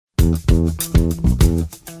Good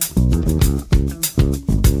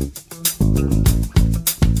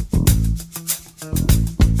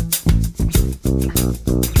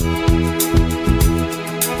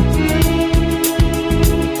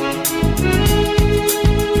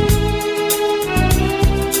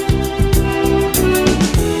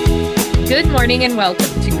morning and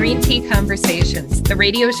welcome to Green Tea Conversations, the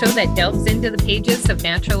radio show that delves into the pages of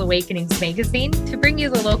Natural Awakenings magazine to bring you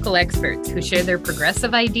the local experts who share their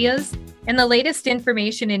progressive ideas and the latest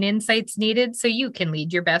information and insights needed so you can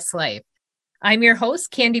lead your best life. I'm your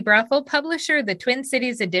host, Candy Brothel, publisher of the Twin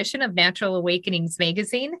Cities edition of Natural Awakenings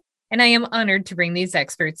magazine, and I am honored to bring these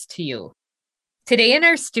experts to you. Today in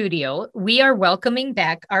our studio, we are welcoming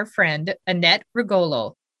back our friend, Annette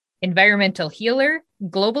Rigolo, environmental healer,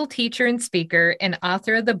 global teacher and speaker, and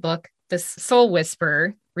author of the book, The Soul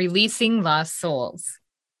Whisperer, Releasing Lost Souls.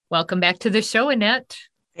 Welcome back to the show, Annette.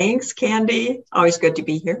 Thanks, Candy. Always good to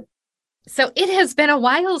be here. So it has been a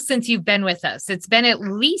while since you've been with us. It's been at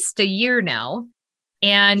least a year now,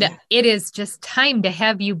 and It is just time to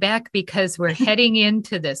have you back because we're heading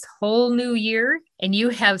into this whole new year, and you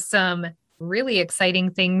have some really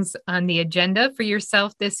exciting things on the agenda for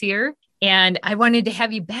yourself this year. And I wanted to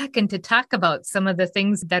have you back and to talk about some of the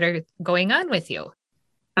things that are going on with you.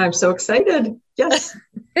 I'm so excited. Yes.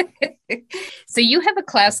 So you have a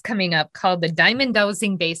class coming up called the Diamond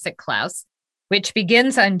Dowsing Basic Class, which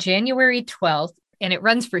begins on January 12th, and it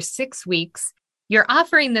runs for 6 weeks. You're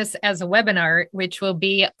offering this as a webinar, which will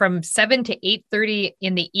be from 7 to 8:30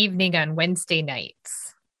 in the evening on Wednesday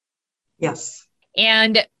nights. Yes.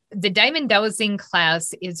 And the Diamond Dowsing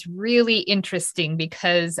class is really interesting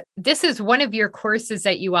because this is one of your courses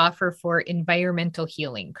that you offer for environmental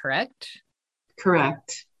healing, correct?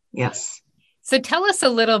 Correct. Yes. So tell us a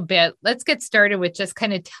little bit. Let's get started with just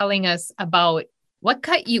kind of telling us about what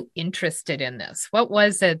got you interested in this. What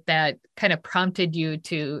was it that kind of prompted you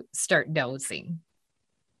to start dowsing?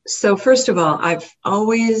 So first of all, I've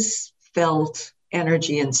always felt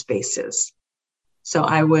energy in spaces. So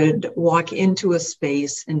I would walk into a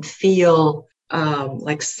space and feel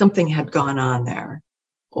like something had gone on there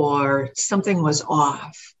or something was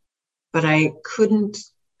off, but I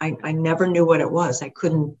never knew what it was. I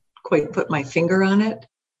couldn't quite put my finger on it,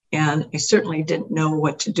 and I certainly didn't know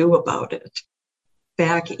what to do about it.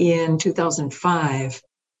 Back in 2005,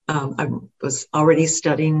 I was already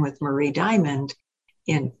studying with Marie Diamond,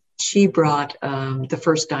 and she brought the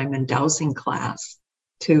first Diamond Dowsing class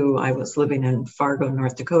I was living in Fargo,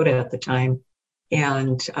 North Dakota at the time,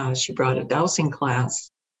 and she brought a dowsing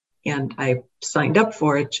class, and I signed up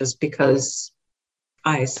for it just because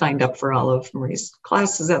I signed up for all of Marie's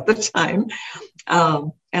classes at the time,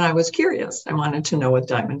 and I was curious. I wanted to know what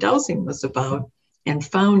diamond dowsing was about, and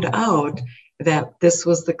found out that this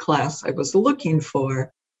was the class I was looking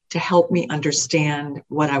for to help me understand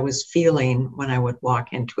what I was feeling when I would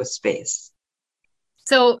walk into a space.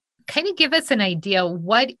 So kind of give us an idea,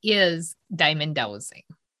 what is diamond dowsing?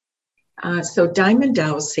 So diamond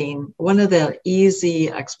dowsing, one of the easy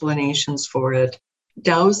explanations for it,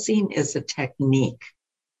 dowsing is a technique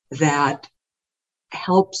that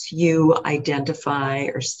helps you identify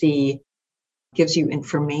or see, gives you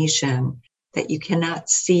information that you cannot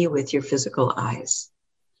see with your physical eyes.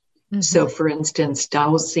 Mm-hmm. So for instance,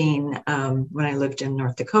 dowsing, when I lived in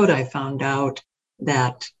North Dakota, I found out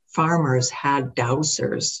that farmers had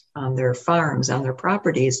dowsers on their farms, on their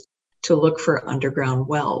properties, to look for underground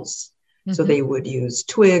wells. Mm-hmm. So they would use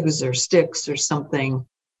twigs or sticks or something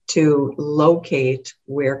to locate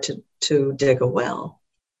where to dig a well.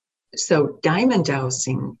 So diamond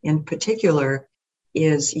dowsing in particular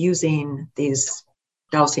is using these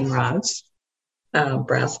dowsing rods,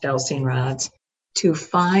 brass dowsing rods, to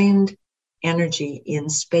find energy in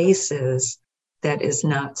spaces that is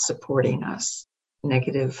not supporting us.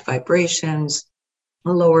 Negative vibrations,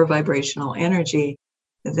 lower vibrational energy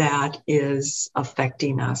that is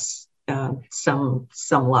affecting us some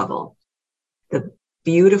level. The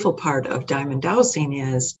beautiful part of diamond dowsing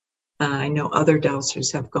is I know other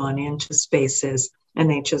dowsers have gone into spaces and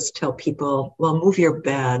they just tell people, well, move your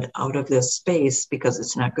bed out of this space because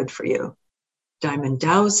it's not good for you. Diamond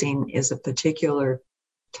dowsing is a particular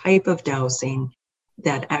type of dowsing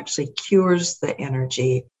that actually cures the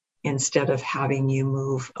energy instead of having you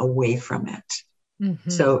move away from it. Mm-hmm.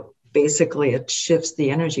 So basically it shifts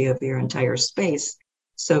the energy of your entire space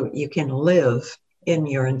so you can live in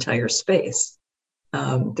your entire space.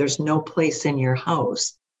 There's no place in your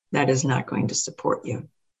house that is not going to support you.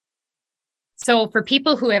 So for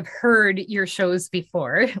people who have heard your shows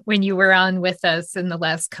before, when you were on with us in the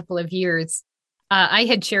last couple of years, I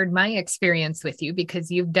had shared my experience with you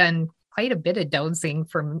because you've done quite a bit of dowsing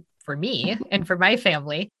for for me and for my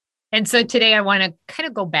family. And so today I want to kind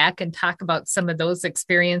of go back and talk about some of those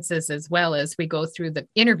experiences as well as we go through the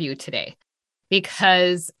interview today,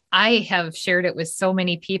 because I have shared it with so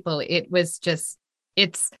many people.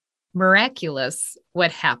 It's miraculous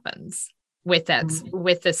what happens with that,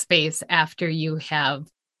 with the space after you have,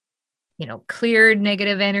 cleared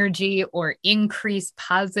negative energy or increased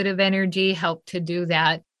positive energy, help to do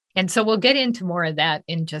that. And so we'll get into more of that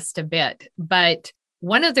in just a bit. But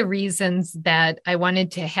one of the reasons that I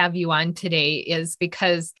wanted to have you on today is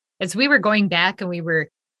because as we were going back and we were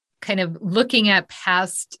kind of looking at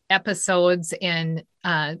past episodes and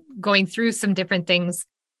going through some different things,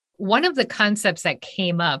 one of the concepts that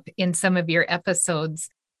came up in some of your episodes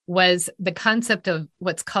was the concept of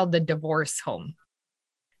what's called the divorce home.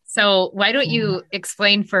 So why don't you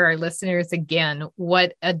explain for our listeners again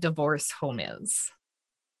what a divorce home is?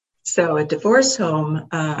 So a divorce home,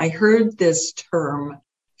 I heard this term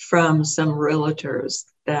from some realtors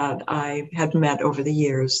that I had met over the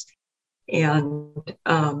years. And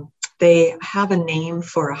they have a name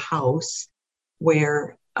for a house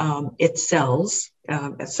where it sells.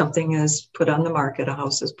 Something is put on the market, a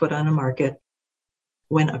house is put on the market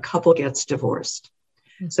when a couple gets divorced.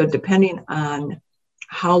 So depending on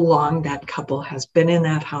how long that couple has been in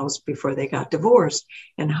that house before they got divorced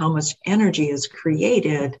and how much energy is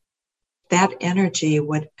created, that energy,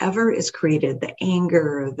 whatever is created, the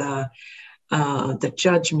anger, the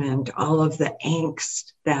judgment, all of the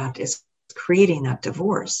angst that is creating that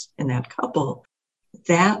divorce in that couple,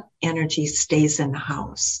 that energy stays in the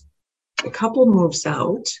house. The couple moves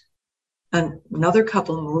out, another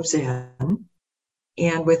couple moves in,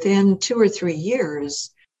 and within 2 or 3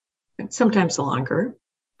 years, sometimes longer,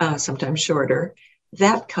 sometimes shorter,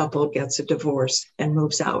 that couple gets a divorce and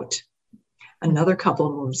moves out. Another couple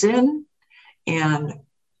moves in, and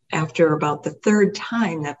after about the third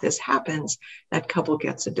time that this happens, that couple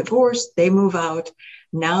gets a divorce, they move out.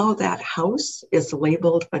 Now that house is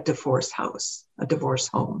labeled a divorce house, a divorce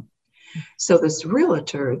home. So these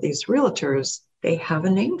realtors, they have a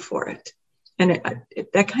name for it. And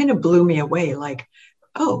that kind of blew me away. Like,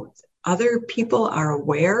 oh, other people are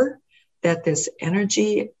aware that this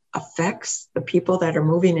energy affects the people that are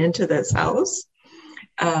moving into this house.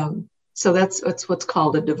 So that's what's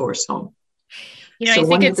called a divorce home. I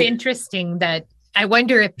think it's interesting that I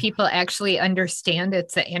wonder if people actually understand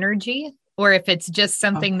it's an energy or if it's just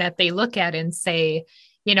something that they look at and say,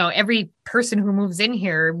 every person who moves in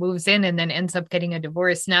here moves in and then ends up getting a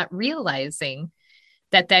divorce, not realizing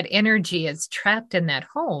that energy is trapped in that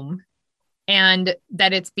home and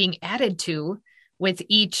that it's being added to with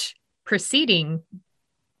each preceding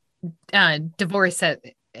divorce that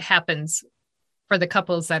happens for the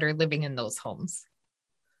couples that are living in those homes.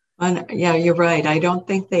 Yeah, you're right. I don't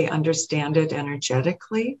think they understand it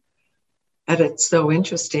energetically. And it's so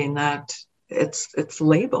interesting that it's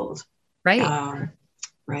labeled. Right.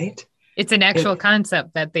 Right. It's an actual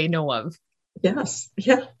concept that they know of. Yes.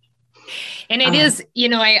 Yeah. And it is,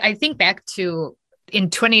 I think back to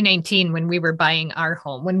in 2019 when we were buying our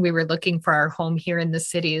home, when we were looking for our home here in the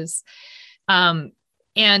cities. And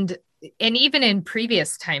even in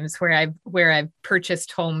previous times where I've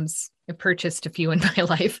purchased homes, I've purchased a few in my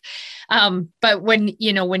life. But when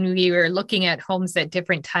we were looking at homes at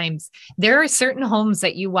different times, there are certain homes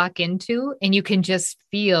that you walk into and you can just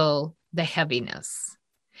feel the heaviness.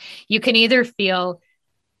 You can either feel,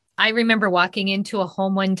 I remember walking into a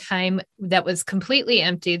home one time that was completely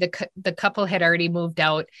empty. The couple had already moved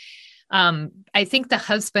out. I think the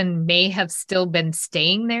husband may have still been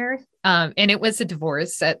staying there. And it was a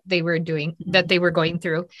divorce that they were going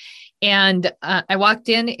through. And I walked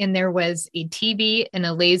in and there was a TV and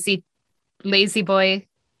a lazy boy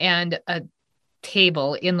and a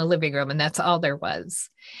table in the living room. And that's all there was.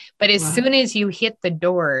 But as soon as you hit the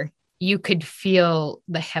door, you could feel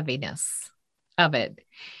the heaviness of it.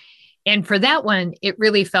 And for that one, it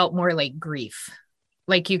really felt more like grief.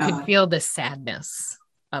 Like you could feel the sadness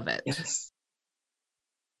of it. Yes.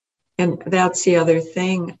 And that's the other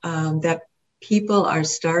thing that people are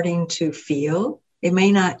starting to feel. They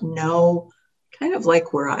may not know, kind of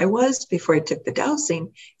like where I was before I took the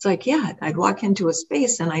dowsing. It's like, yeah, I'd walk into a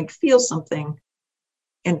space and I'd feel something.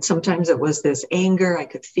 And sometimes it was this anger. I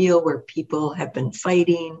could feel where people have been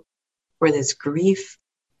fighting or this grief,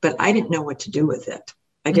 but I didn't know what to do with it.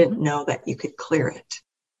 I didn't know that you could clear it.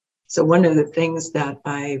 So one of the things that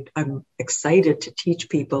I'm excited to teach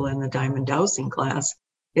people in the Diamond Dowsing class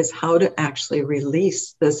is how to actually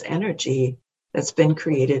release this energy that's been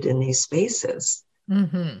created in these spaces.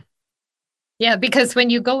 Mm-hmm. Yeah, because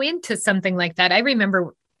when you go into something like that, I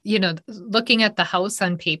remember, looking at the house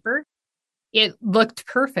on paper It looked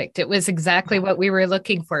perfect. It was exactly what we were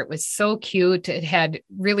looking for. It was so cute. It had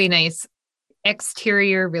really nice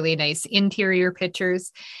exterior, really nice interior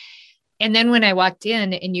pictures. And then when I walked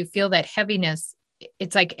in and you feel that heaviness,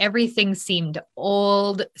 it's like everything seemed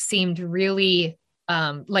old, seemed really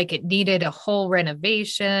like it needed a whole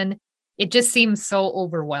renovation. It just seemed so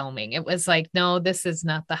overwhelming. It was like, no, this is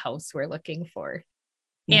not the house we're looking for.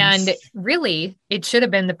 Yes. And really, it should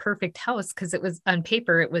have been the perfect house because it was on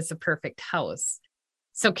paper, it was the perfect house.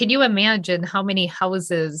 So can you imagine how many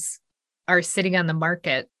houses are sitting on the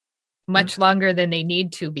market much longer than they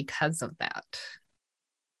need to because of that?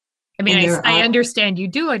 I mean, I understand you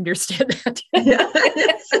do understand that.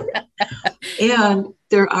 And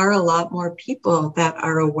there are a lot more people that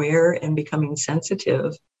are aware and becoming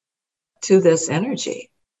sensitive to this energy.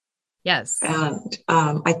 Yes. And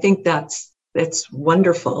I think it's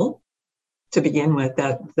wonderful to begin with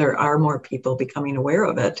that there are more people becoming aware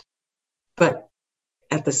of it. But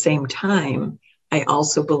at the same time, I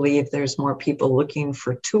also believe there's more people looking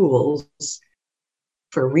for tools,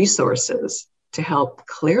 for resources to help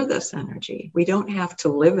clear this energy. We don't have to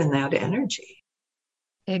live in that energy.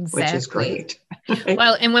 Exactly. Which is great.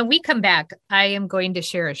 Well, and when we come back, I am going to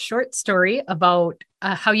share a short story about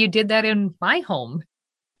how you did that in my home,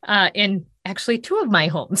 in actually two of my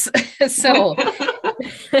homes. So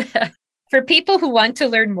for people who want to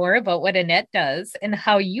learn more about what Annette does and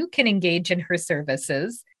how you can engage in her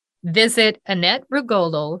services, visit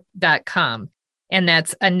AnnetteRugolo.com. And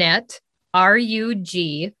that's Annette,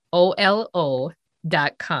 RUGOLO.com.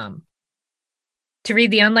 To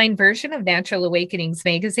read the online version of Natural Awakenings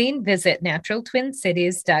magazine, visit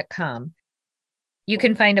naturaltwincities.com. You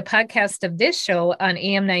can find a podcast of this show on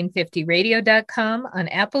am950radio.com, on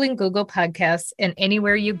Apple and Google Podcasts, and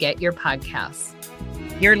anywhere you get your podcasts.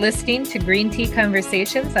 You're listening to Green Tea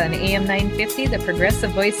Conversations on AM950, the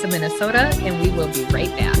progressive voice of Minnesota, and we will be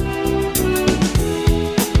right back.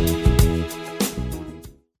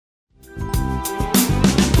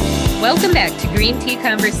 Welcome back to Green Tea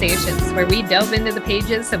Conversations, where we delve into the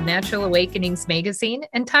pages of Natural Awakenings magazine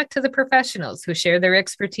and talk to the professionals who share their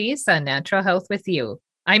expertise on natural health with you.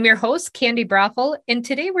 I'm your host, Candy Brothel, and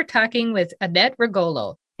today we're talking with Annette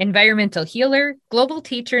Rugolo, environmental healer, global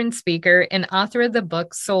teacher and speaker, and author of the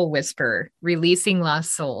book Soul Whisperer, Releasing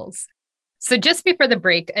Lost Souls. So just before the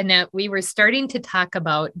break, Annette, we were starting to talk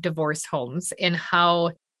about divorce homes and how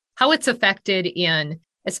it's affected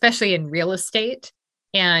especially in real estate,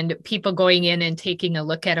 and people going in and taking a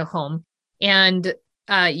look at a home. And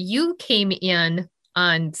you came in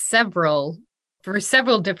on several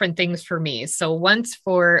different things for me. So once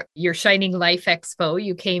for your Shining Life Expo,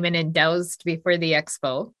 you came in and dowsed before the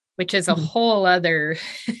expo, which is a whole other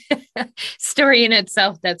story in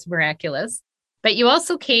itself that's miraculous. But you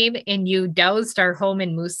also came and you dowsed our home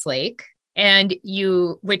in Moose Lake,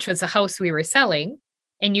 which was a house we were selling.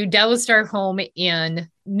 And you dowsed our home in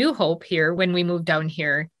New Hope here when we moved down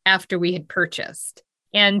here after we had purchased.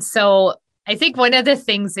 And so I think one of the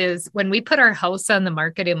things is when we put our house on the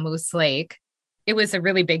market in Moose Lake, it was a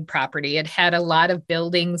really big property. It had a lot of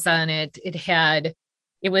buildings on it. It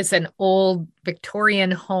was an old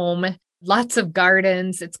Victorian home, lots of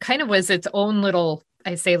gardens. It's kind of was its own little,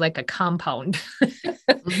 I say like a compound.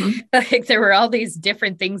 Like there were all these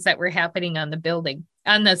different things that were happening on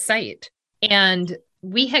the site. And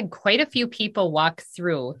we had quite a few people walk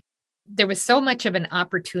through. There was so much of an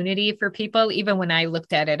opportunity for people. Even when I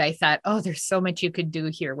looked at it, I thought, oh, there's so much you could do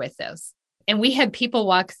here with this. And we had people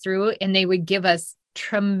walk through and they would give us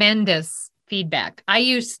tremendous feedback. I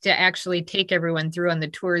used to actually take everyone through on the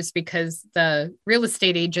tours because the real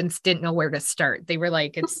estate agents didn't know where to start. They were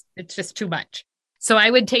like, it's just too much. So I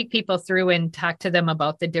would take people through and talk to them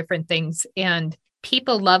about the different things. And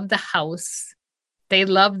people loved the house. They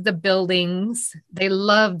loved the buildings. They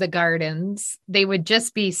loved the gardens. They would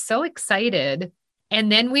just be so excited. And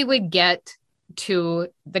then we would get to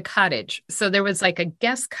the cottage. So there was like a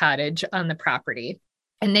guest cottage on the property.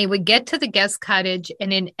 And they would get to the guest cottage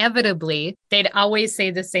and inevitably they'd always say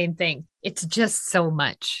the same thing. It's just so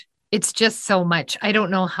much. It's just so much. I don't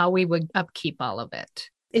know how we would upkeep all of it.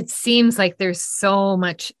 It seems like there's so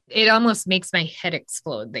much. It almost makes my head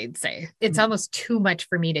explode, they'd say. It's almost too much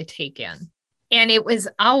for me to take in. And I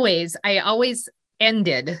always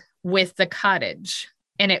ended with the cottage,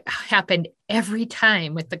 and it happened every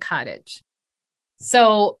time with the cottage.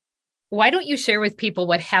 So why don't you share with people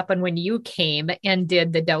what happened when you came and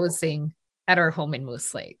did the dowsing at our home in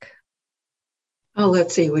Moose Lake? Oh,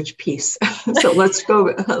 let's see which piece. So let's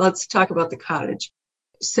talk about the cottage.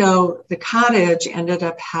 So the cottage ended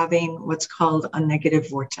up having what's called a negative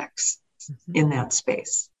vortex in that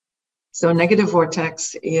space. So negative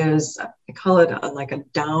vortex is, I call it like a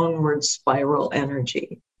downward spiral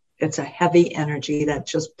energy. It's a heavy energy that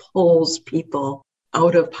just pulls people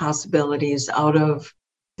out of possibilities, out of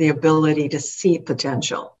the ability to see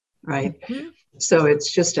potential, right? Mm-hmm. So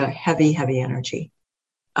it's just a heavy, heavy energy.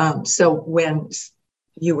 So when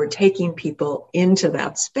you were taking people into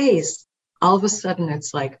that space, all of a sudden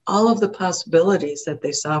it's like all of the possibilities that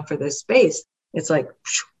they saw for this space, it's like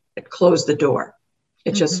it closed the door.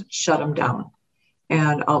 It just shut them down.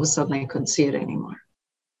 And all of a sudden I couldn't see it anymore.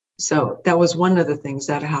 So that was one of the things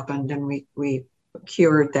that happened. And we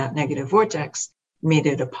cured that negative vortex, made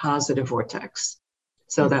it a positive vortex.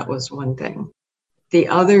 So that was one thing. The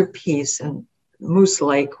other piece, and Moose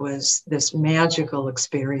Lake was this magical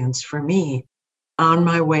experience for me on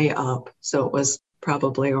my way up. So it was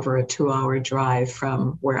probably over a 2-hour drive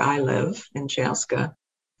from where I live in Chaska.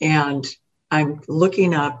 And I'm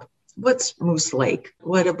looking up, what's Moose Lake?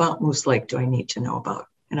 What about Moose Lake do I need to know about?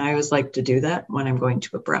 And I always like to do that when I'm going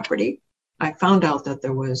to a property. I found out that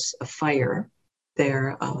there was a fire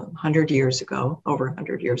there 100 years ago, over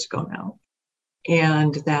 100 years ago now.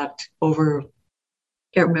 And that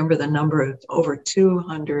can't remember the number, of over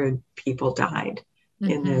 200 people died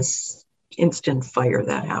in this instant fire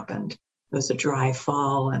that happened. It was a dry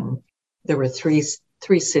fall, and there were three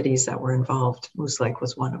cities that were involved. Moose Lake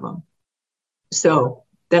was one of them. So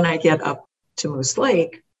then I get up to Moose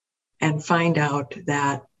Lake and find out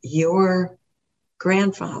that your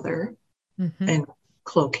grandfather in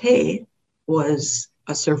Cloquet was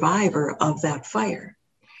a survivor of that fire.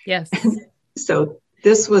 Yes. So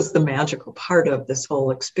this was the magical part of this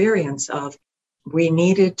whole experience of we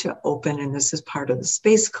needed to open, and this is part of the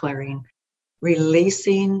space clearing,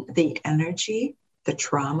 releasing the energy, the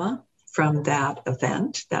trauma from that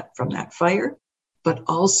event, from that fire, but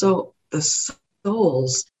also the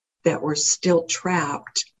souls that were still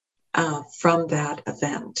trapped from that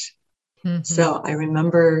event. So I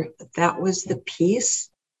remember that was the piece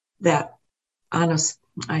that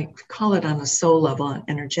I call it on a soul level, an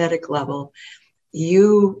energetic level,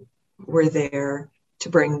 you were there to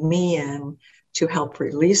bring me in to help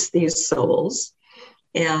release these souls.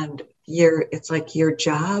 And it's like your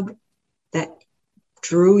job that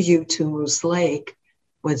drew you to Moose Lake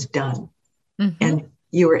was done. And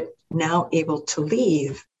you were now able to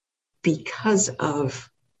leave because of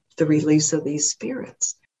the release of these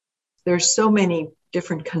spirits. There's so many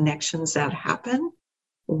different connections that happen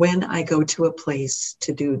when I go to a place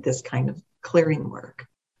to do this kind of clearing work.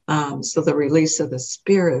 So the release of the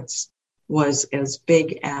spirits was as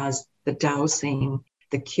big as the dowsing,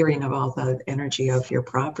 the curing of all the energy of your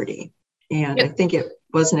property. And I think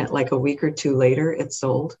wasn't it like a week or two later it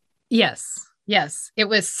sold? Yes. It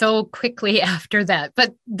was so quickly after that.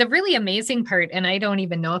 But the really amazing part, and I don't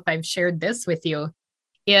even know if I've shared this with you,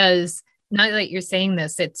 is now that you're saying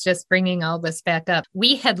this, it's just bringing all this back up.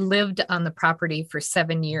 We had lived on the property for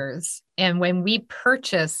 7 years. And when we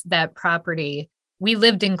purchased that property, we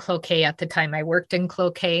lived in Cloquet at the time. I worked in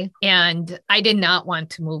Cloquet, and I did not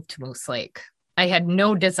want to move to Moose Lake. I had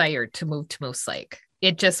no desire to move to Moose Lake.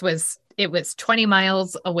 It was 20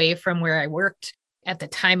 miles away from where I worked. At the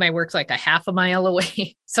time, I worked like a half a mile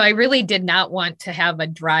away. So I really did not want to have a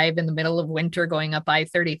drive in the middle of winter going up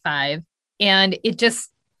I-35. And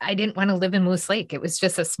I didn't want to live in Moose Lake. It was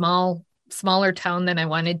just a smaller town than I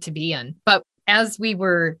wanted to be in. But as we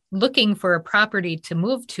were looking for a property to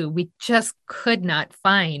move to, we just could not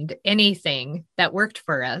find anything that worked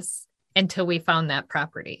for us until we found that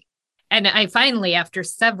property. And I finally, after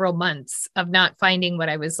several months of not finding what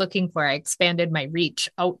I was looking for, I expanded my reach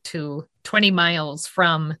out to 20 miles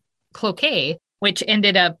from Cloquet, which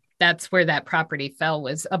ended up, that's where that property fell,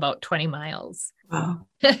 was about 20 miles. Wow.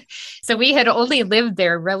 So we had only lived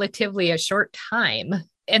there relatively a short time,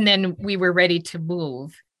 and then we were ready to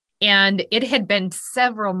move. And it had been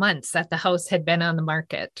several months that the house had been on the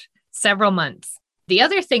market, several months. The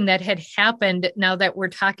other thing that had happened, now that we're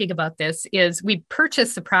talking about this, is we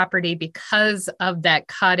purchased the property because of that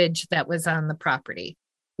cottage that was on the property.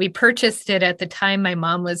 We purchased it at the time my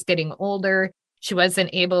mom was getting older. She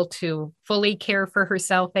wasn't able to fully care for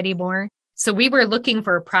herself anymore. So we were looking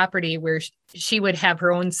for a property where she would have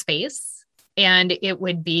her own space, and it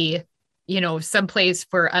would be, someplace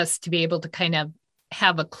for us to be able to kind of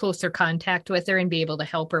have a closer contact with her and be able to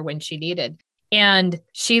help her when she needed. And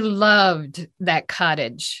she loved that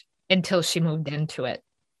cottage until she moved into it.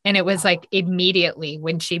 And it was like immediately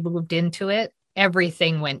when she moved into it,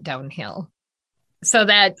 everything went downhill. So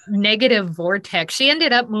that negative vortex, she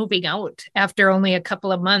ended up moving out after only a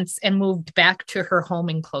couple of months and moved back to her home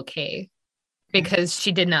in Cloquet because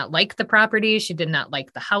she did not like the property. She did not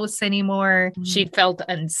like the house anymore. She felt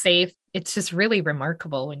unsafe. it's just really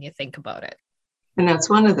remarkable when you think about it. And that's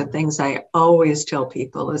one of the things I always tell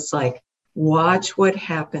people is like, watch what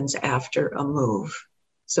happens after a move.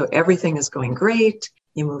 So everything is going great.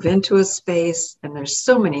 You move into a space, and there's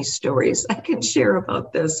so many stories I can share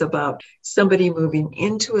about this, about somebody moving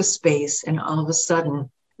into a space and all of a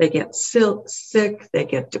sudden they get sick, they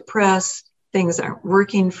get depressed, things aren't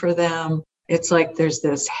working for them. It's like there's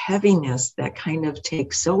this heaviness that kind of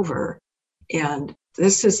takes over. And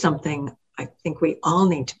this is something I think we all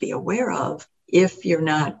need to be aware of. If you're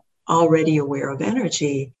not already aware of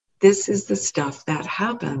energy, this is the stuff that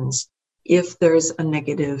happens if there's a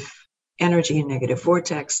negative energy, a negative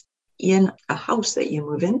vortex in a house that you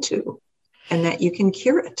move into, and that you can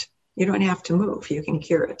cure it. You don't have to move, you can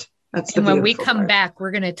cure it. That's the And when we beautiful come part. back,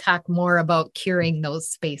 we're going to talk more about curing those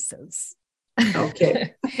spaces.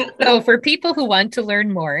 Okay. So for people who want to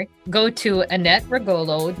learn more, go to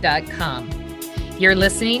AnnetteRugolo.com. You're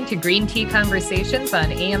listening to Green Tea Conversations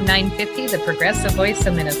on AM 950, the progressive voice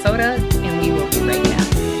of Minnesota, and we will be right back.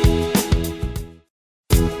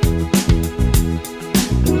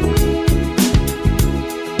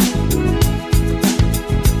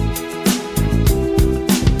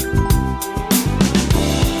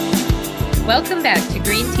 Welcome back to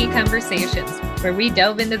Green Tea Conversations, where we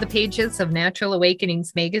delve into the pages of Natural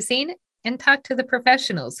Awakenings magazine and talk to the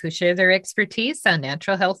professionals who share their expertise on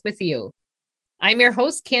natural health with you. I'm your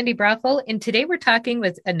host, Candy Brothel, and today we're talking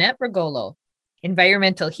with Annette Rugolo,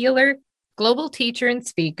 environmental healer, global teacher and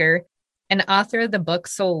speaker, and author of the book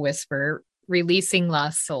Soul Whisperer, Releasing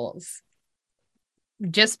Lost Souls.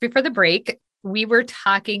 Just before the break, we were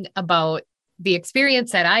talking about the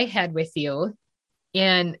experience that I had with you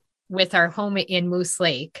with our home in Moose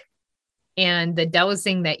Lake and the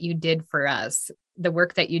dowsing that you did for us, the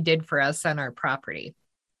work that you did for us on our property.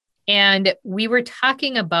 And we were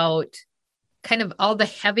talking about kind of all the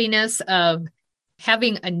heaviness of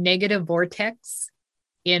having a negative vortex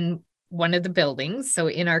in one of the buildings, so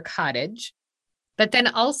in our cottage, but then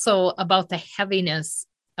also about the heaviness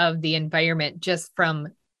of the environment just from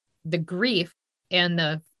the grief and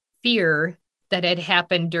the fear that had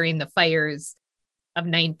happened during the fires of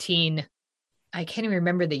I can't even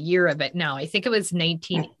remember the year of it now. I think it was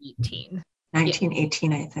 1918.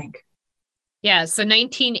 1918, I think. Yeah, so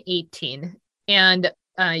 1918. And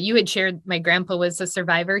you had shared my grandpa was a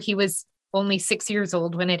survivor. He was only 6 years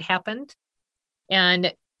old when it happened.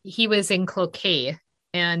 And he was in Cloquet,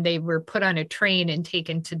 and they were put on a train and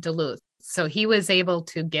taken to Duluth. So he was able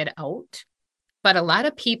to get out. But a lot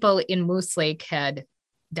of people in Moose Lake had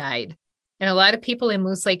died. And a lot of people in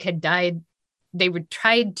Moose Lake had died. They would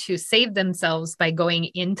try to save themselves by going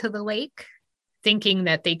into the lake, thinking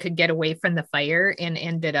that they could get away from the fire, and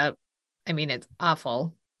ended up, I mean, it's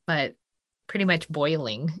awful, but pretty much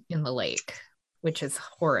boiling in the lake, which is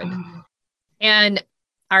horrid. And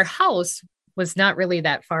our house was not really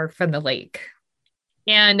that far from the lake.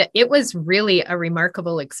 And it was really a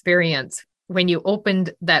remarkable experience when you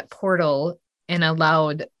opened that portal and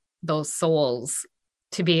allowed those souls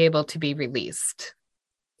to be able to be released.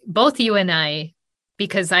 Both you and I,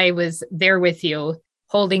 because I was there with you,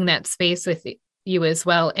 holding that space with you as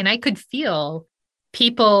well. And I could feel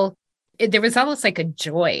people, there was almost like a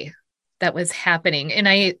joy that was happening. And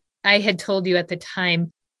I had told you at the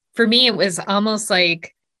time, for me, it was almost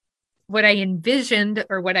like what I envisioned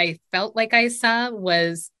or what I felt like I saw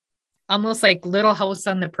was almost like Little House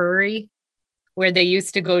on the Prairie, where they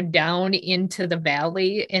used to go down into the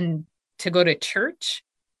valley and to go to church.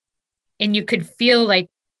 And you could feel like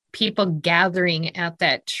people gathering at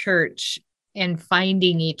that church and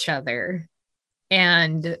finding each other,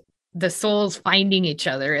 and the souls finding each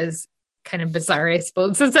other is kind of bizarre, I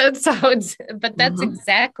suppose, as that sounds, but that's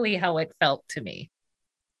exactly how it felt to me.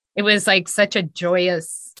 It was like such a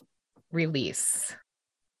joyous release.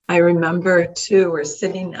 I remember too, we're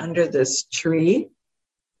sitting under this tree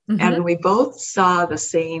and we both saw the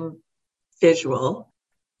same visual,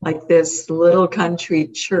 like this little country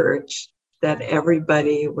church that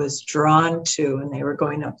everybody was drawn to, and they were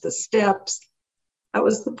going up the steps. That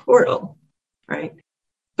was the portal, right?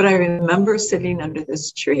 But I remember sitting under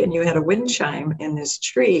this tree, and you had a wind chime in this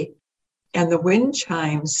tree, and the wind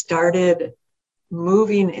chime started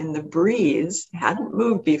moving in the breeze, hadn't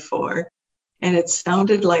moved before, and it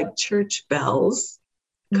sounded like church bells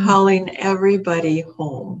calling everybody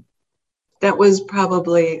home. That was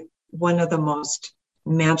probably one of the most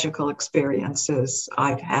magical experiences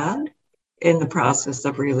I've had in the process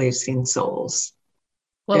of releasing souls.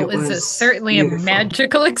 Well, it was certainly beautiful. A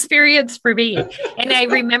magical experience for me. And I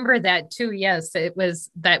remember that too. Yes, it was,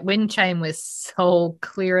 that wind chime was so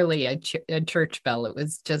clearly a church bell. It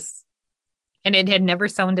was just And it had never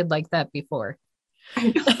sounded like that before.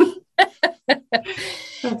 I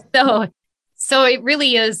So, so it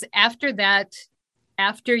really is after that,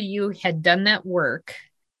 after you had done that work,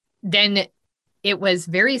 then it was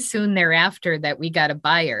very soon thereafter that we got a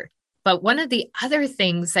buyer. But one of the other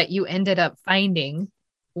things that you ended up finding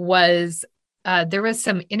was there was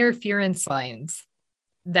some interference lines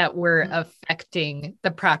that were affecting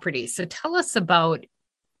the property. So tell us about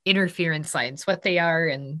interference lines, what they are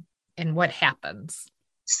and what happens.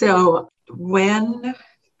 So when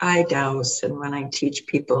I dowse and when I teach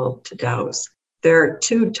people to dowse, there are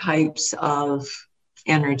two types of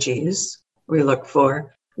energies we look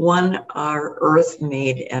for. One are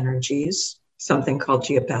earth-made energies, something called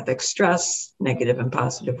geopathic stress, negative and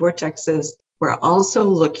positive vortexes. We're also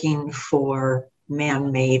looking for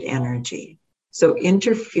man-made energy. So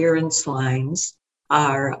interference lines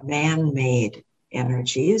are man-made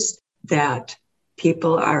energies that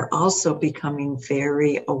people are also becoming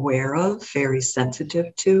very aware of, very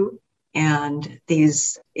sensitive to. And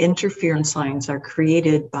these interference lines are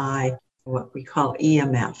created by what we call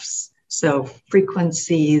EMFs. So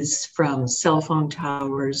frequencies from cell phone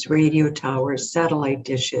towers, radio towers, satellite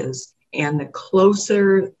dishes. And the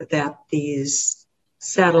closer that these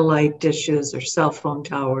satellite dishes or cell phone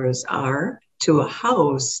towers are to a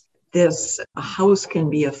house can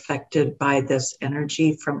be affected by this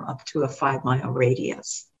energy from up to a 5-mile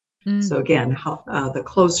radius. So again, the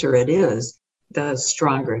closer it is, the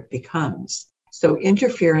stronger it becomes. So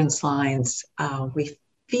interference lines, we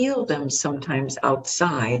feel them sometimes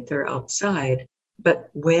outside. They're outside, but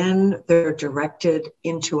when they're directed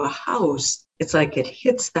into a house, it's like it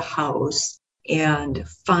hits the house and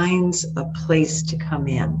finds a place to come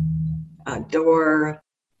in, a door,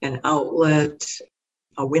 an outlet,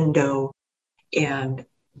 a window. And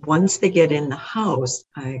once they get in the house,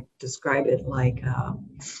 I describe it like a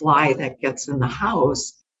fly that gets in the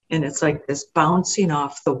house, and it's like this bouncing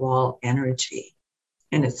off the wall energy.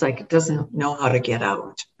 And it's like it doesn't know how to get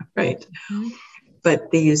out, right? Mm-hmm.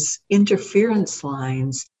 But these interference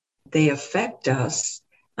lines, they affect us.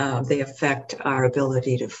 They affect our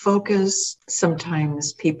ability to focus.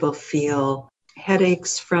 Sometimes people feel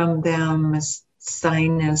headaches from them,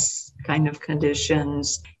 sinus kind of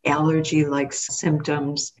conditions, allergy-like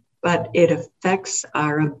symptoms, but it affects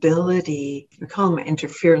our ability. We call them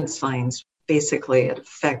interference lines. Basically, it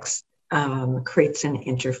affects, creates an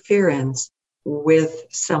interference with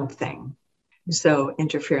something. So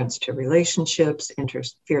interference to relationships,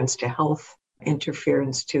 interference to health,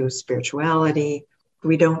 interference to spirituality.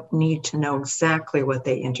 We don't need to know exactly what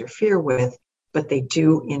they interfere with, but they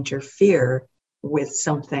do interfere with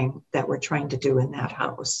something that we're trying to do in that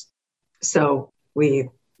house. So we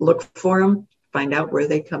look for them, find out where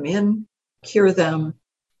they come in, cure them,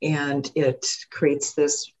 and it creates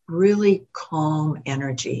this really calm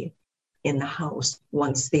energy in the house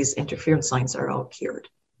once these interference lines are all cured.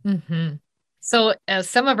 Mm-hmm. So as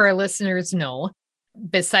some of our listeners know,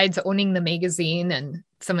 besides owning the magazine and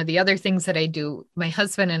some of the other things that I do, my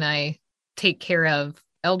husband and I take care of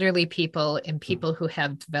elderly people and people who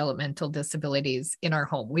have developmental disabilities in our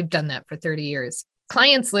home. We've done that for 30 years.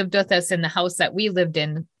 Clients lived with us in the house that we lived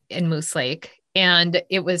in Moose Lake. And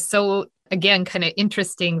it was so, again, kind of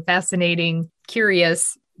interesting, fascinating,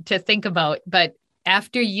 curious to think about. But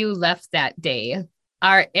after you left that day,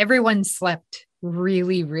 everyone slept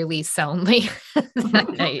really, really soundly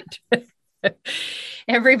that night.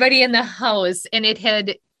 Everybody in the house, and it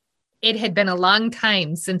had been a long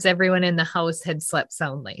time since everyone in the house had slept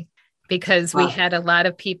soundly, because we had a lot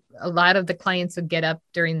of the clients would get up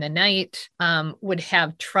during the night, would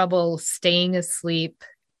have trouble staying asleep,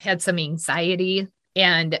 had some anxiety.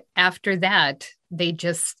 And after that, they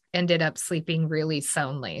just ended up sleeping really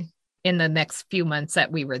soundly in the next few months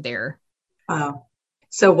that we were there. Wow.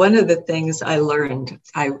 So one of the things I learned,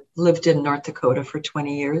 I lived in North Dakota for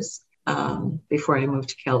 20 years before I moved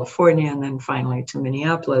to California and then finally to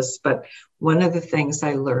Minneapolis. But one of the things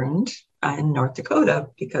I learned in North Dakota,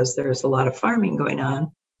 because there's a lot of farming going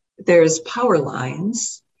on, there's power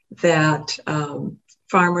lines that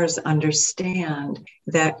farmers understand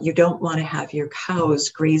that you don't want to have your cows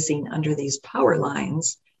grazing under these power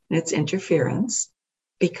lines, and it's interference,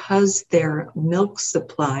 because their milk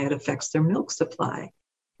supply, it affects their milk supply.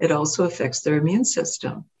 It also affects their immune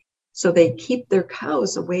system. So they keep their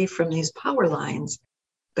cows away from these power lines.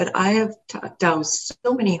 But I have doused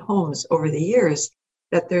so many homes over the years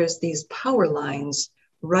that there's these power lines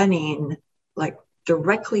running like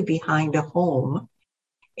directly behind a home.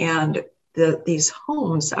 And these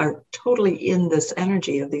homes are totally in this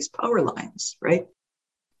energy of these power lines, right?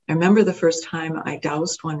 I remember the first time I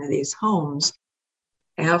doused one of these homes,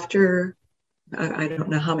 after I don't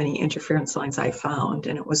know how many interference lines I found,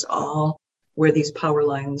 and it was all where these power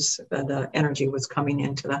lines, the energy was coming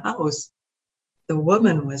into the house. The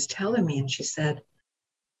woman was telling me, and she said,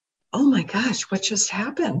 "Oh my gosh, what just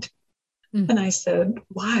happened?" And I said,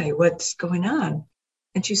 "Why? What's going on?"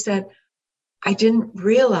 And she said, "I didn't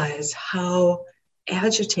realize how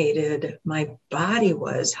agitated my body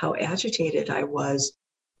was, how agitated I was.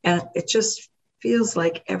 And it just feels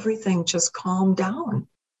like everything just calmed down.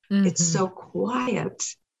 It's so quiet."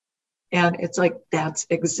 And it's like, that's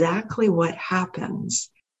exactly what happens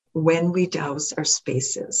when we douse our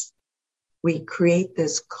spaces. We create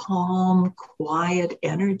this calm, quiet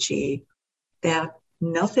energy that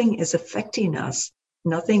nothing is affecting us.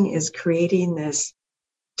 Nothing is creating this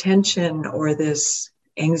tension or this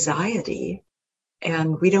anxiety.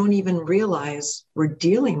 And we don't even realize we're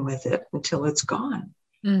dealing with it until it's gone.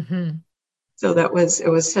 So it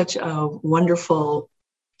was such a wonderful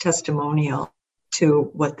testimonial to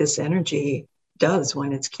what this energy does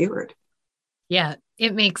when it's cured. Yeah,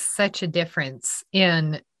 it makes such a difference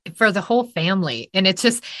for the whole family. And it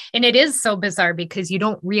is so bizarre because you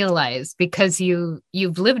don't realize, because you've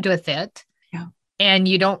lived with it. Yeah. And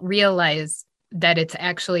you don't realize that it's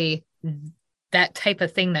actually that type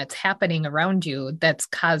of thing that's happening around you that's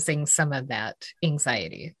causing some of that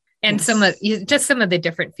anxiety and Yes. some of the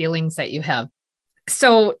different feelings that you have.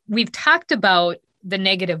 So we've talked about the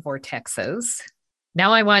negative vortexes.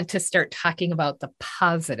 Now I want to start talking about the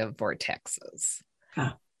positive vortexes.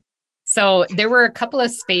 Huh. So there were a couple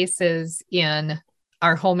of spaces in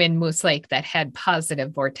our home in Moose Lake that had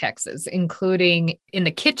positive vortexes, including in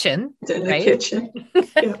the kitchen. In the kitchen.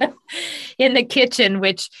 Yeah. In the kitchen,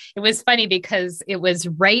 which it was funny because it was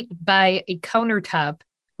right by a countertop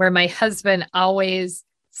where my husband always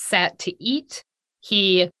sat to eat.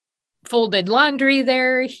 He folded laundry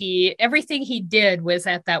there. Everything he did was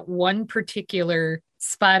at that one particular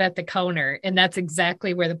spot at the counter. And that's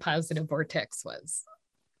exactly where the positive vortex was.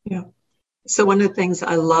 Yeah. So one of the things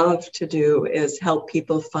I love to do is help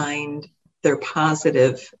people find their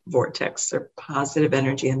positive vortex, their positive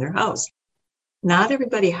energy in their house. Not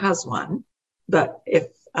everybody has one, but if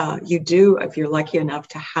you do, if you're lucky enough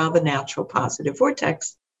to have a natural positive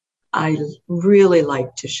vortex, I really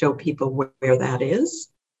like to show people where that is.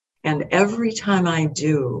 And every time I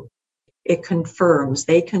do, they confirm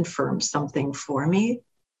something for me.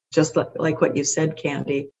 Just like what you said,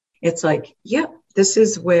 Candy. It's like, yep, this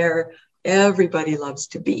is where everybody loves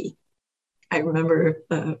to be. I remember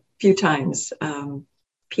a few times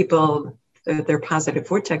people, their positive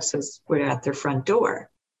vortexes were at their front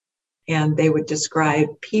door, and they would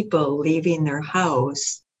describe people leaving their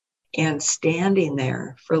house and standing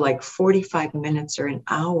there for like 45 minutes or an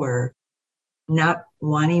hour, not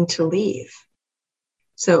wanting to leave.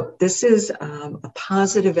 So this is a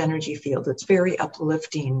positive energy field. It's very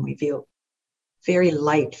uplifting. We feel very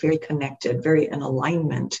light, very connected, very in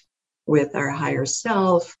alignment with our higher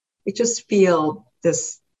self. We just feel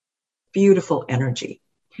this beautiful energy.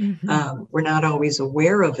 We're not always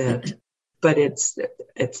aware of it, but it's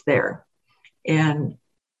there. And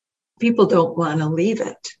people don't want to leave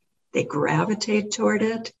it. They gravitate toward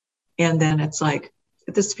it. And then it's like,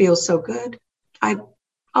 this feels so good.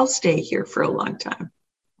 I'll stay here for a long time.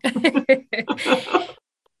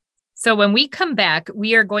 So when we come back,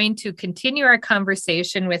 we are going to continue our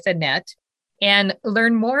conversation with Annette and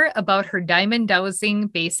learn more about her Diamond Dowsing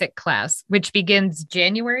Basic class, which begins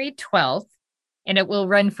January 12th, and it will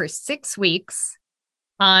run for 6 weeks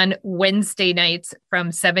on Wednesday nights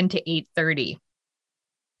from 7 to 8:30.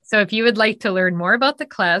 So if you would like to learn more about the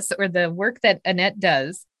class or the work that Annette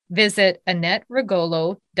does, visit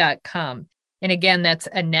AnnetteRugolo.com. And again, that's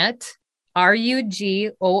Annette,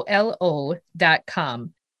 RUGOLO.com.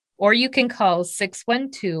 Or you can call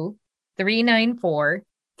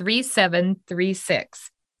 612-394-3736.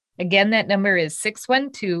 Again, that number is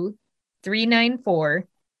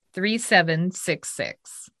 612-394-3766.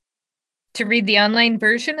 To read the online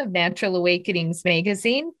version of Natural Awakenings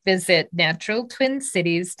magazine, visit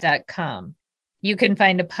naturaltwincities.com. You can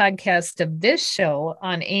find a podcast of this show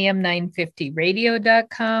on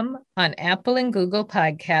am950radio.com, on Apple and Google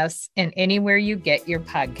Podcasts, and anywhere you get your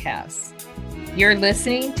podcasts. You're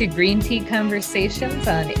listening to Green Tea Conversations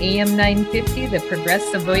on AM 950, the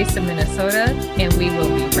progressive voice of Minnesota, and we will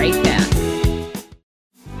be right back.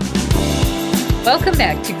 Welcome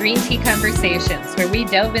back to Green Tea Conversations, where we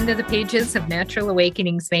delve into the pages of Natural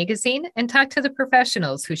Awakenings magazine and talk to the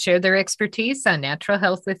professionals who share their expertise on natural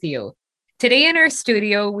health with you. Today in our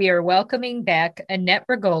studio, we are welcoming back Annette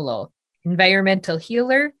Rugolo, environmental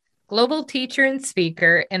healer, global teacher and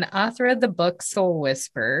speaker, and author of the book Soul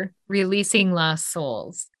Whisperer, Releasing Lost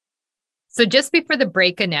Souls. So just before the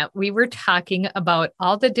break, Annette, we were talking about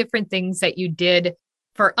all the different things that you did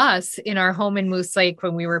for us in our home in Moose Lake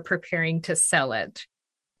when we were preparing to sell it.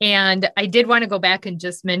 And I did want to go back and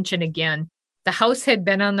just mention again, the house had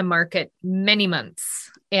been on the market many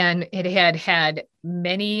months and it had had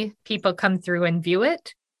many people come through and view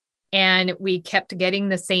it. And we kept getting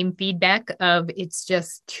the same feedback of it's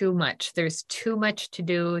just too much. There's too much to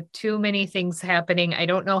do, too many things happening. I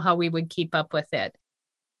don't know how we would keep up with it.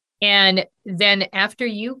 And then after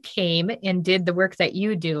you came and did the work that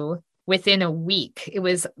you do, within a week, it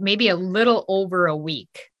was maybe a little over a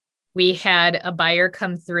week, we had a buyer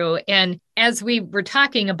come through. And as we were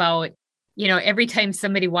talking about, every time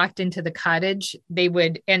somebody walked into the cottage, they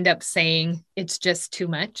would end up saying, it's just too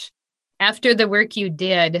much. After the work you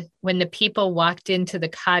did, when the people walked into the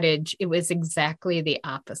cottage, it was exactly the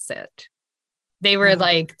opposite. They were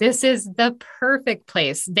like, this is the perfect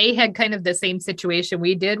place. They had kind of the same situation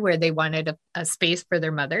we did where they wanted a space for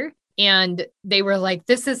their mother. And they were like,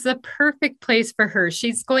 this is the perfect place for her.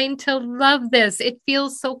 She's going to love this. It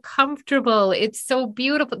feels so comfortable. It's so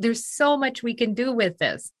beautiful. There's so much we can do with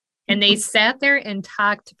this. And they sat there and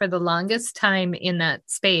talked for the longest time in that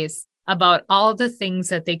space about all the things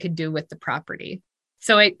that they could do with the property.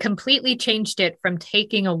 So it completely changed it from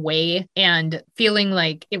taking away and feeling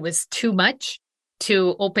like it was too much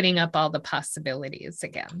to opening up all the possibilities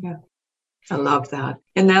again. Yeah. I love that.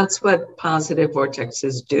 And that's what positive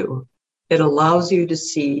vortexes do. It allows you to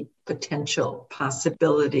see potential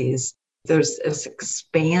possibilities. There's this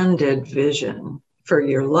expanded vision for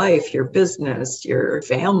your life, your business, your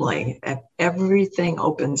family. Everything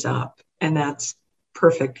opens up, and that's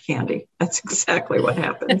perfect candy. That's exactly what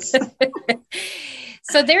happens.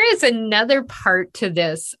 So there is another part to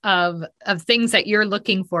this of things that you're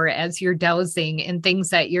looking for as you're dowsing and things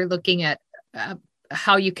that you're looking at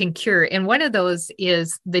how you can cure. And one of those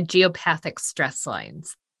is the geopathic stress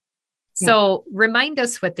lines. So remind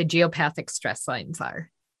us what the geopathic stress lines are.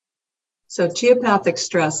 So geopathic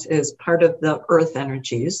stress is part of the earth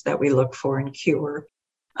energies that we look for and cure.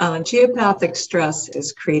 Geopathic stress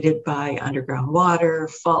is created by underground water,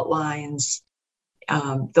 fault lines.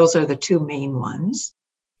 Those are the two main ones.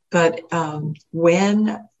 But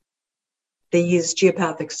when these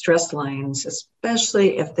geopathic stress lines,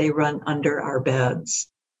 especially if they run under our beds,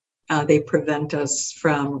 they prevent us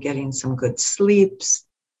from getting some good sleeps.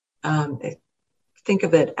 Think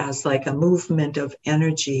of it as like a movement of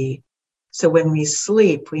energy. So when we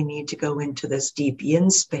sleep, we need to go into this deep yin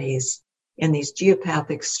space, and these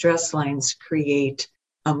geopathic stress lines create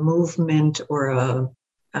a movement or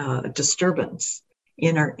a disturbance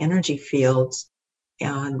in our energy fields.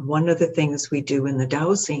 And one of the things we do in the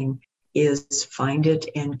dowsing is find it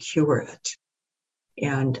and cure it.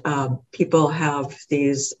 And people have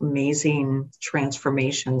these amazing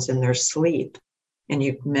transformations in their sleep. And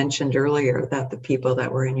you mentioned earlier that the people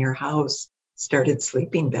that were in your house started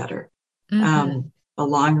sleeping better.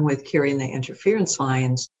 Along with curing the interference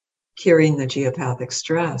lines, curing the geopathic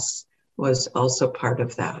stress was also part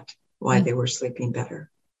of that, why they were sleeping better.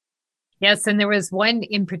 Yes, and there was one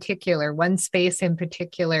space in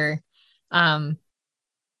particular.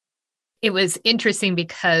 It was interesting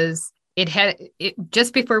because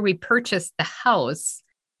just before we purchased the house,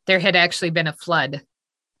 there had actually been a flood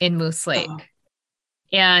in Moose Lake. Oh.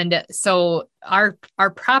 And so our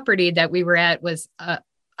property that we were at was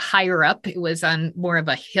higher up. It was on more of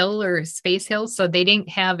a hill or space hill. So they didn't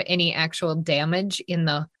have any actual damage in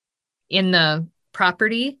the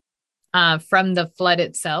property from the flood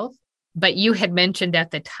itself. But you had mentioned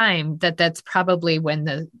at the time that that's probably when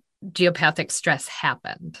the geopathic stress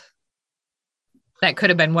happened. That could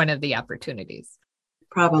have been one of the opportunities.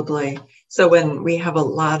 Probably. So when we have a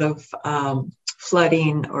lot of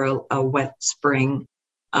flooding or a wet spring,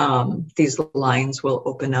 these lines will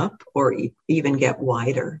open up or even get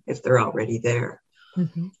wider if they're already there.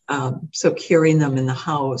 So curing them in the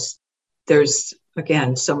house, there's,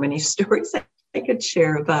 again, so many stories I could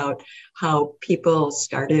share about how people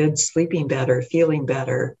started sleeping better, feeling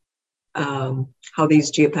better, how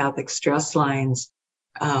these geopathic stress lines,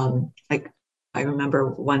 like I remember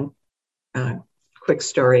one quick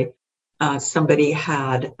story. Somebody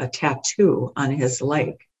had a tattoo on his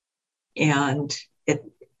leg, and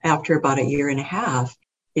after about a year and a half,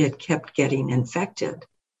 it kept getting infected.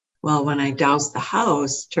 Well, when I doused the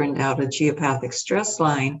house, turned out a geopathic stress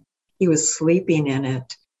line, he was sleeping in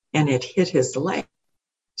it and it hit his leg.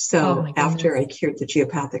 So after I cured the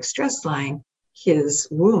geopathic stress line, his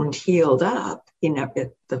wound healed up.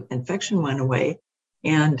 The infection went away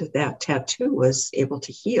and that tattoo was able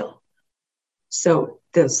to heal. So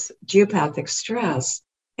this geopathic stress,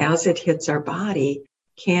 as it hits our body,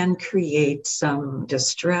 can create some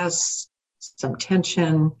distress, some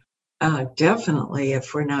tension. Definitely,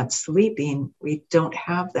 if we're not sleeping, we don't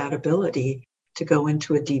have that ability to go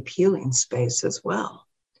into a deep healing space as well.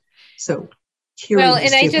 So curing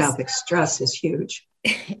osteopathic stress is huge.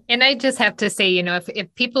 And I just have to say, you know,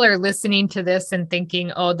 if people are listening to this and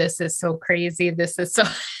thinking, oh, this is so crazy, this is so,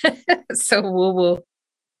 so woo-woo,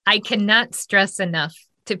 I cannot stress enough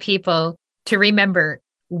to people to remember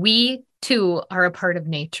we too are a part of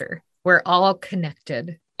nature. We're all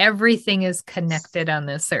connected. Everything is connected on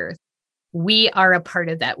this earth. We are a part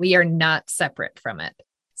of that. We are not separate from it.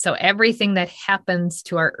 So everything that happens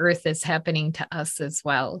to our earth is happening to us as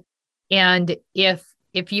well. And if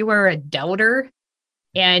you are a doubter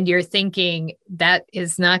and you're thinking that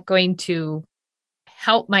is not going to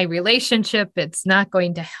help my relationship, it's not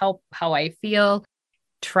going to help how I feel,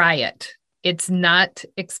 try it. It's not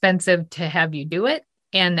expensive to have you do it.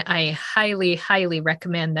 And I highly, highly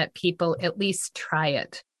recommend that people at least try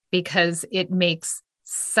it because it makes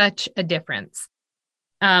such a difference.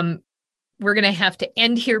 We're going to have to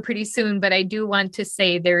end here pretty soon, but I do want to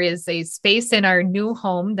say there is a space in our new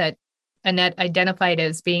home that Annette identified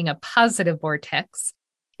as being a positive vortex.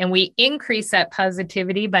 And we increase that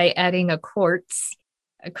positivity by adding a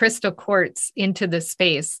crystal quartz into the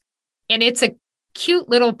space. And it's a cute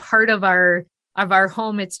little part of our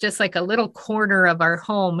home. It's just like a little corner of our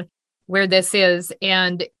home where this is.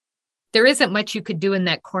 And there isn't much you could do in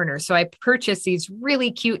that corner. So I purchased these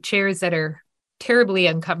really cute chairs that are terribly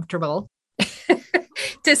uncomfortable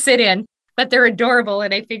to sit in, but they're adorable.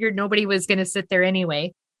 And I figured nobody was going to sit there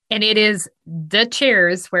anyway. And it is the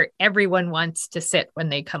chairs where everyone wants to sit when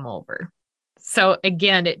they come over. So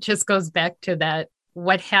again, it just goes back to that.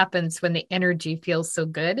 What happens when the energy feels so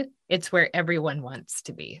good? It's where everyone wants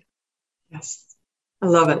to be. Yes, I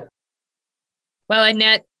love it. Well,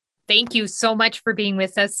 Annette, thank you so much for being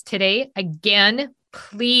with us today. Again,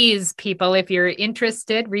 please, people, if you're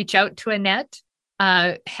interested, reach out to Annette,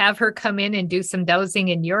 have her come in and do some dowsing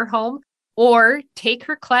in your home, or take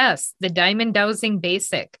her class, the Diamond Dowsing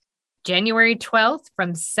Basic, January 12th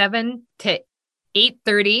from 7 to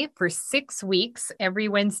 8:30 for 6 weeks every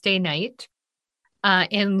Wednesday night,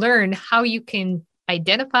 and learn how you can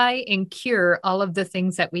identify and cure all of the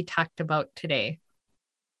things that we talked about today.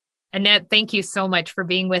 Annette, thank you so much for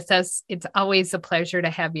being with us. It's always a pleasure to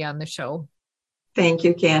have you on the show. Thank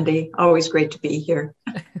you, Candy. Always great to be here.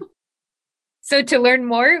 So to learn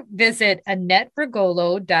more, visit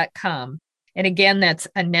AnnetteRugolo.com. And again, that's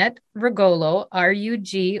Annette Rugolo,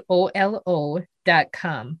 RUGOLO.com.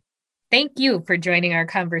 Thank you for joining our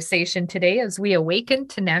conversation today as we awaken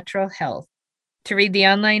to natural health. To read the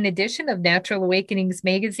online edition of Natural Awakenings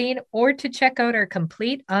magazine or to check out our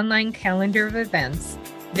complete online calendar of events,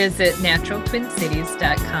 visit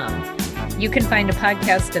naturaltwincities.com. You can find a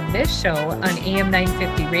podcast of this show on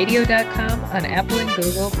am950radio.com on Apple and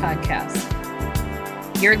Google Podcasts.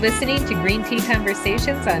 You're listening to Green Tea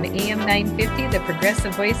Conversations on AM 950, the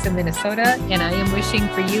progressive voice of Minnesota, and I am wishing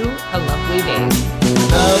for you a lovely day.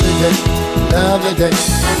 Lovely day, lovely day,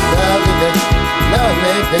 lovely day,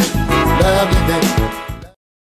 lovely day, lovely day.